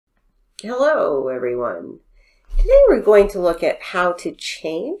Hello everyone. Today we're going to look at how to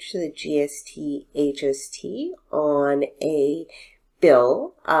change the GST HST on a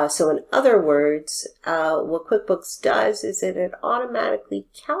bill. So in other words, what QuickBooks does is that it automatically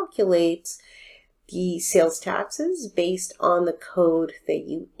calculates the sales taxes based on the code that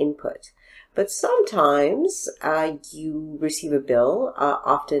you input. But sometimes you receive a bill,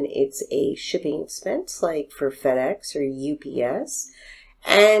 often it's a shipping expense like for Fedex or UPS,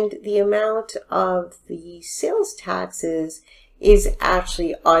 and the amount of the sales taxes is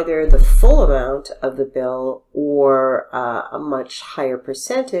actually either the full amount of the bill or a much higher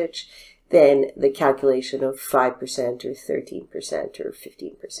percentage than the calculation of 5% or 13% or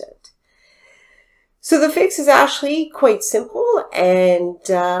 15%. So the fix is actually quite simple, and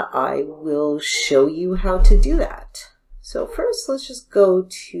I will show you how to do that. So first, let's just go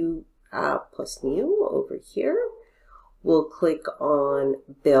to plus new over here. We'll click on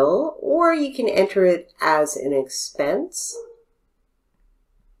bill, or you can enter it as an expense.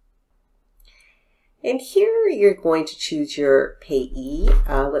 And here you're going to choose your payee.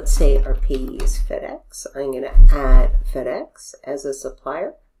 Let's say our payee is Fedex. I'm going to add Fedex as a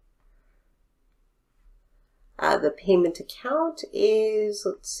supplier. The payment account is,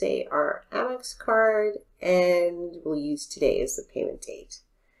 let's say, our Amex card, and we'll use today as the payment date.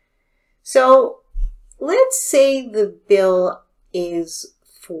 So let's say the bill is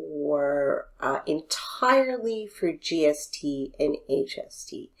for entirely for GST and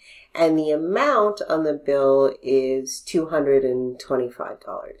HST, and the amount on the bill is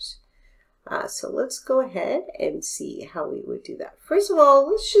 $225. So let's go ahead and see how we would do that. First of all,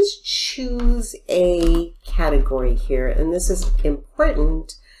 let's just choose a category here, and this is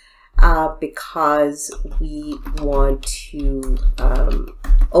important because we want to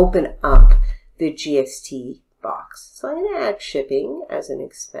open up the GST box. So I'm going to add shipping as an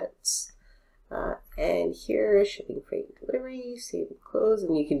expense. And here, shipping, freight, and delivery, save and close,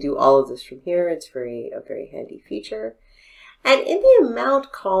 and you can do all of this from here. It's a very handy feature. And in the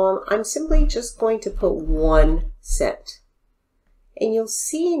amount column, I'm simply just going to put 1 cent. And you'll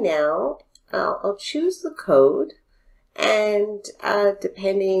see now, I'll choose the code, and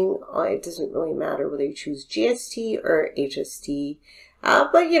depending, it doesn't really matter whether you choose GST or HST,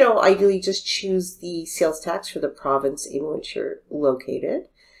 but ideally just choose the sales tax for the province in which you're located.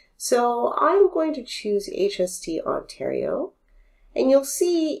 So I'm going to choose HST Ontario, and you'll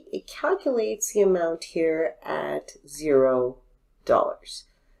see it calculates the amount here at $0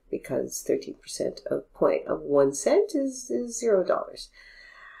 because 13% of 1 cent is $0.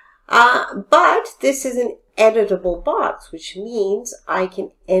 But this is an editable box, which means I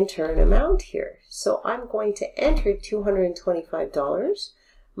can enter an amount here. So I'm going to enter $225.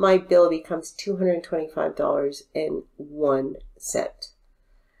 My bill becomes $225.01.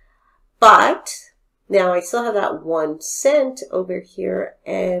 But now I still have that 1 cent over here,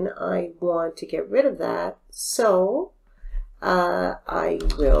 and I want to get rid of that. So I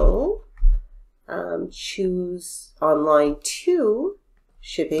will choose on line 2,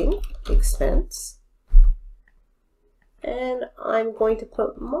 shipping expense, and I'm going to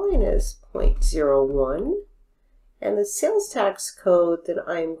put minus 0.01, and the sales tax code that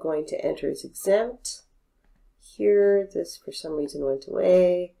I'm going to enter is exempt. Here, this for some reason went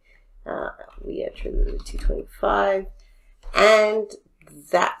away. We enter the 225, and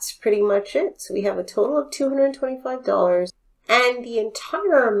that's pretty much it. So we have a total of $225, and the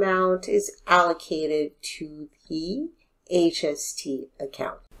entire amount is allocated to the HST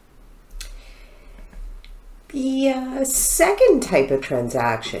account. The second type of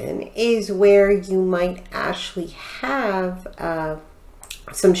transaction is where you might actually have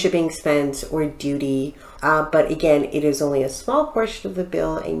some shipping expense or duty, but again, it is only a small portion of the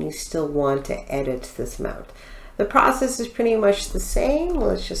bill and you still want to edit this amount. The process is pretty much the same.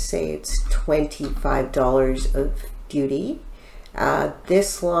 Let's just say it's $25 of duty.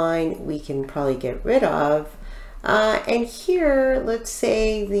 This line we can probably get rid of. And here, let's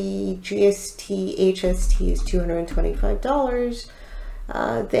say the GST HST is $225,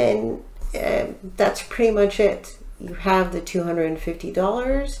 then that's pretty much it. You have the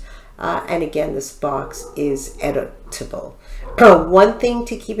 $250, and again, this box is editable. One thing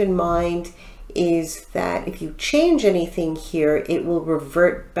to keep in mind is that if you change anything here, it will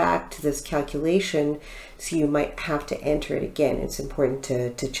revert back to this calculation, so you might have to enter it again. It's important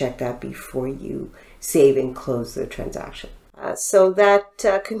to check that before you save and close the transaction. So that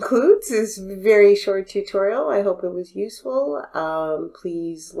concludes this very short tutorial. I hope it was useful.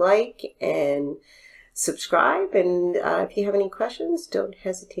 Please like and subscribe, and if you have any questions, don't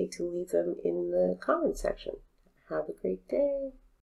hesitate to leave them in the comment section. Have a great day.